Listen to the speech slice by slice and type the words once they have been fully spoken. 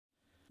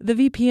The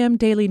VPM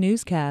Daily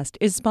Newscast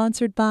is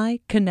sponsored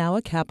by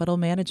Kanawha Capital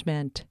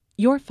Management.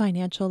 Your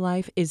financial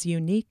life is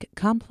unique,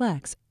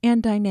 complex,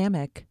 and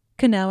dynamic.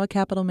 Kanawha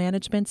Capital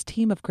Management's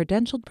team of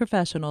credentialed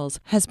professionals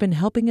has been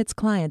helping its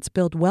clients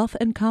build wealth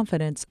and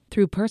confidence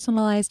through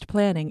personalized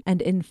planning and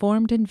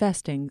informed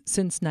investing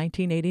since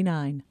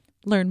 1989.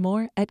 Learn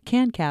more at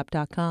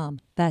cancap.com.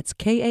 That's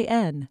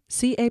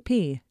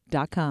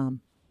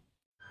KANCAP.com.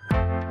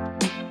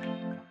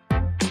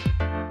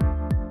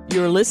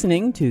 You're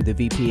listening to the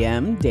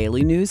VPM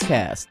Daily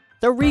Newscast,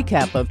 the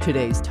recap of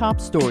today's top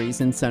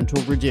stories in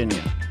Central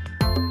Virginia.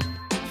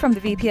 From the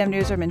VPM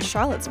newsroom in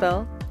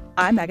Charlottesville,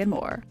 I'm Megan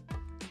Moore.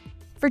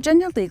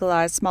 Virginia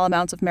legalized small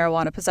amounts of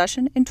marijuana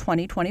possession in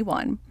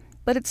 2021,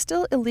 but it's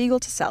still illegal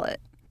to sell it.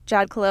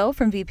 Jad Khalil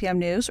from VPM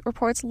News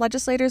reports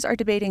legislators are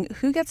debating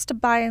who gets to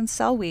buy and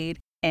sell weed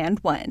and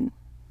when.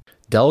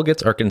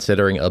 Delegates are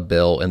considering a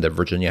bill in the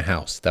Virginia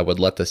House that would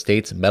let the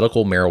state's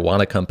medical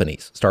marijuana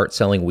companies start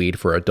selling weed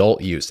for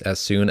adult use as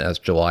soon as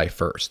July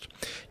 1st.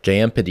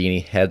 J.M.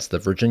 Padini heads the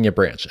Virginia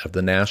branch of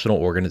the National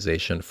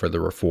Organization for the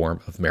Reform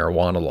of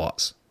Marijuana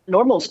Laws.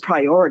 NORML's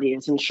priority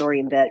is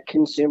ensuring that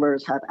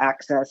consumers have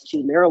access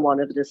to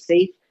marijuana that is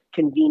safe,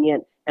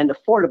 convenient, and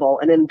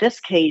affordable, and in this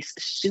case,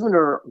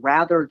 sooner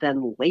rather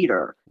than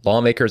later.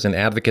 Lawmakers and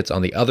advocates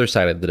on the other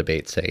side of the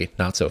debate say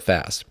not so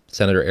fast.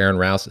 Senator Aaron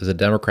Rouse is a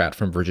Democrat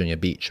from Virginia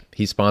Beach.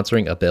 He's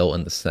sponsoring a bill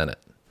in the Senate.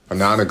 A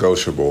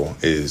non-negotiable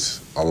is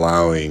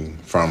allowing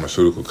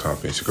pharmaceutical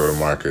companies to go to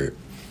market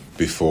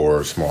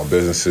before small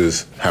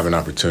businesses have an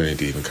opportunity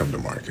to even come to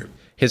market.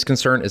 His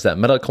concern is that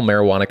medical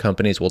marijuana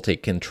companies will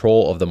take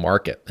control of the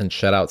market and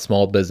shut out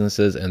small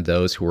businesses and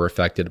those who were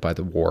affected by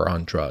the war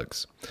on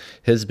drugs.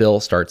 His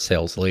bill starts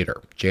sales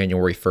later,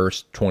 January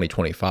 1st,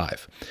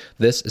 2025.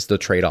 This is the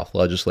trade-off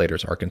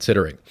legislators are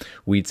considering: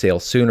 weed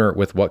sales sooner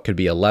with what could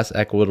be a less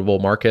equitable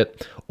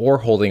market, or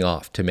holding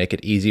off to make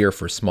it easier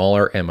for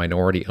smaller and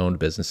minority-owned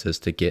businesses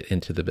to get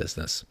into the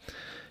business.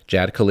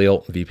 Jad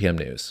Khalil, VPM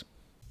News.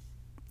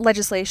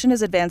 Legislation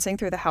is advancing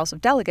through the House of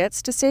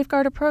Delegates to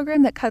safeguard a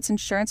program that cuts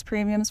insurance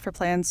premiums for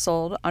plans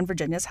sold on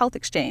Virginia's health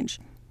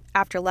exchange.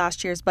 After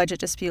last year's budget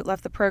dispute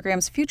left the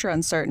program's future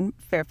uncertain,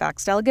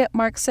 Fairfax delegate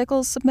Mark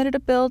Sickles submitted a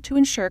bill to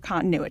ensure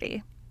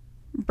continuity.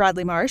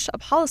 Bradley Marsh, a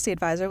policy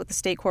advisor with the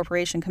State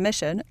Corporation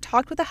Commission,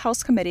 talked with a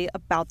House committee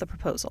about the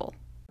proposal.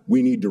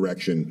 We need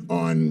direction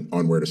on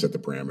where to set the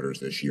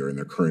parameters this year, and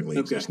there currently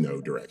exists no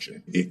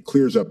direction. It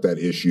clears up that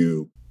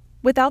issue.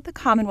 Without the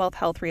Commonwealth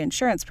Health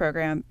Reinsurance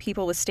Program,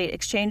 people with state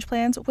exchange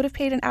plans would have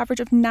paid an average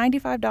of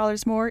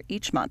 $95 more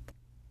each month.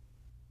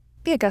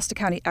 The Augusta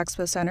County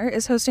Expo Center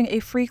is hosting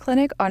a free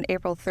clinic on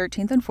April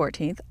 13th and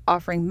 14th,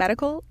 offering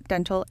medical,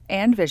 dental,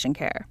 and vision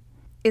care.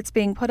 It's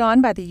being put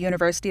on by the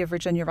University of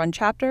Virginia-run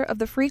chapter of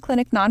the free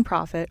clinic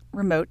nonprofit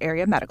Remote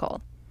Area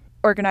Medical.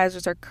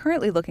 Organizers are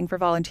currently looking for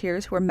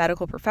volunteers who are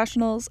medical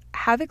professionals,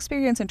 have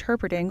experience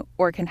interpreting,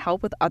 or can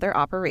help with other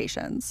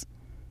operations.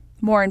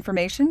 More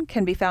information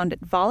can be found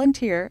at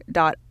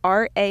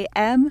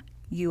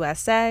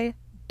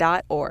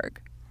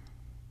volunteer.ramusa.org.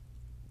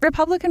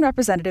 Republican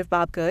Representative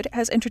Bob Good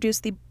has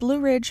introduced the Blue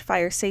Ridge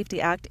Fire Safety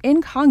Act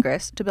in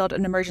Congress to build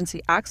an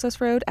emergency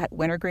access road at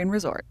Wintergreen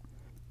Resort.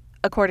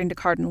 According to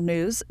Cardinal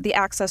News, the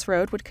access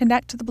road would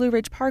connect to the Blue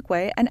Ridge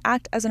Parkway and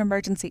act as an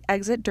emergency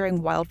exit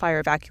during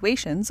wildfire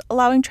evacuations,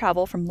 allowing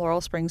travel from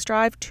Laurel Springs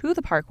Drive to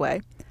the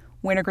Parkway,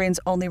 Wintergreen's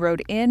only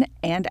road in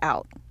and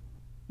out.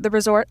 The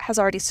resort has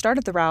already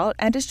started the route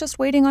and is just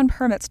waiting on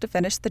permits to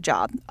finish the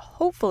job,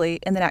 hopefully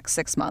in the next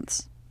 6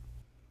 months.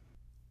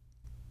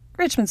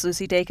 Richmond's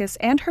Lucy Dacus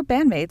and her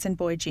bandmates in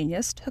Boy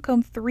Genius took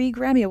home 3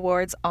 Grammy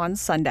Awards on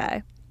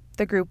Sunday.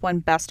 The group won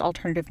Best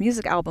Alternative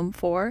Music Album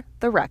for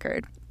The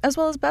Record, as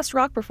well as Best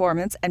Rock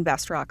Performance and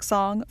Best Rock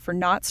Song for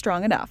Not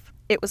Strong Enough.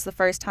 It was the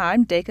first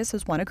time Dacus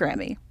has won a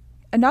Grammy.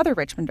 Another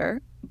Richmonder,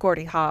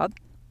 Gordy Hobb,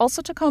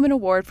 also took home an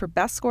award for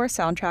Best Score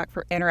Soundtrack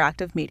for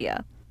Interactive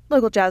Media.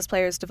 Local jazz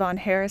players Devon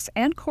Harris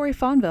and Corey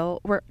Fonville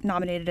were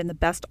nominated in the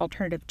Best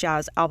Alternative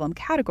Jazz Album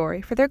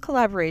category for their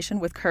collaboration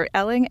with Kurt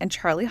Elling and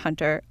Charlie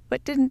Hunter,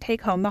 but didn't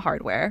take home the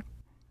hardware.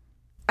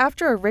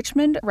 After a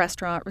Richmond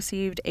restaurant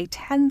received a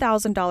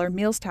 $10,000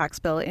 meals tax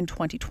bill in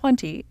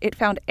 2020, it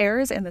found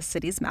errors in the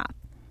city's map.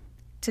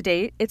 To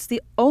date, it's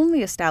the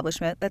only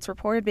establishment that's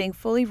reported being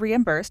fully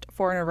reimbursed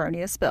for an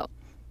erroneous bill.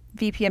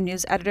 VPM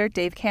News editor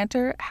Dave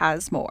Cantor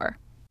has more.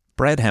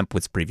 Brad Hemp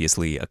was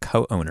previously a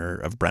co-owner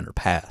of Brenner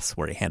Pass,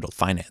 where he handled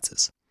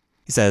finances.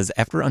 He says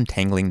after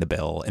untangling the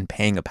bill and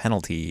paying a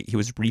penalty, he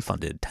was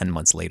refunded 10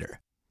 months later.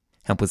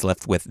 Hemp was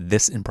left with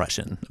this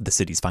impression of the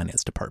city's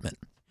finance department.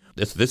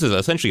 This is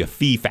essentially a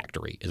fee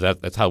factory.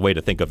 That's how a way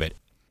to think of it.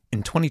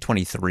 In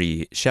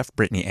 2023, Chef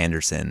Brittany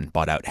Anderson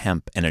bought out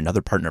Hemp and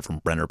another partner from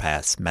Brenner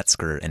Pass,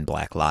 Metzger, and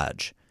Black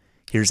Lodge.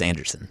 Here's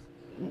Anderson.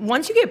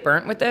 Once you get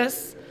burnt with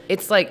this,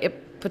 it's like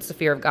it puts the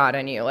fear of God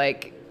in you.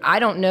 Like, I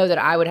don't know that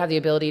I would have the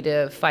ability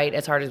to fight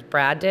as hard as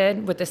Brad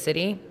did with the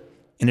city.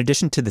 In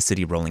addition to the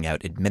city rolling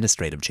out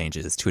administrative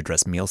changes to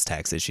address meals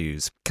tax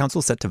issues,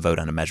 council set to vote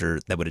on a measure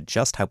that would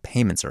adjust how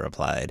payments are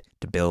applied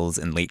to bills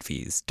and late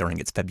fees during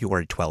its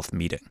February 12th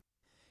meeting.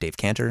 Dave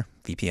Cantor,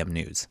 VPM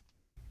News.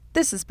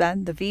 This has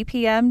been the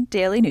VPM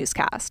Daily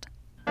Newscast.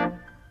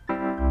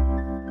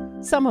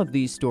 Some of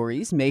these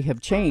stories may have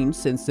changed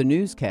since the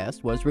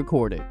newscast was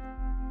recorded.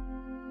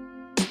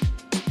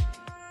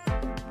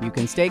 You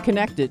can stay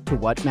connected to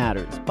what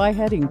matters by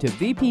heading to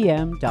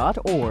vpm.org/news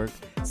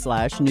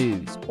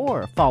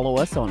or follow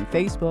us on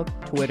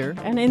Facebook, Twitter,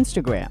 and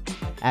Instagram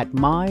at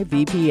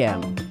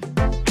MyVPM.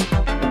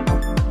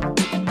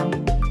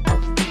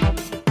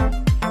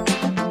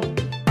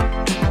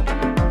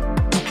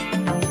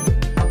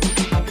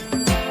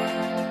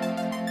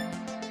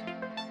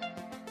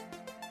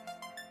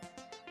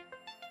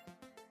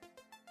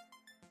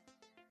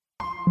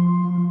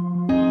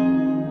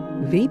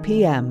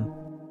 VPM.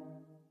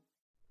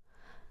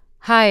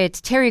 Hi, it's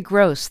Terry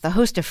Gross, the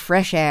host of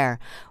Fresh Air.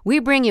 We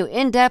bring you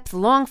in-depth,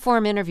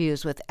 long-form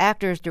interviews with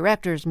actors,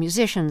 directors,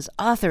 musicians,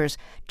 authors,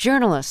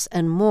 journalists,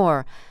 and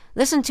more.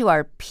 Listen to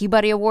our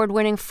Peabody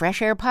Award-winning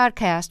Fresh Air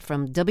podcast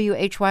from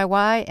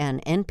WHYY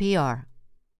and NPR.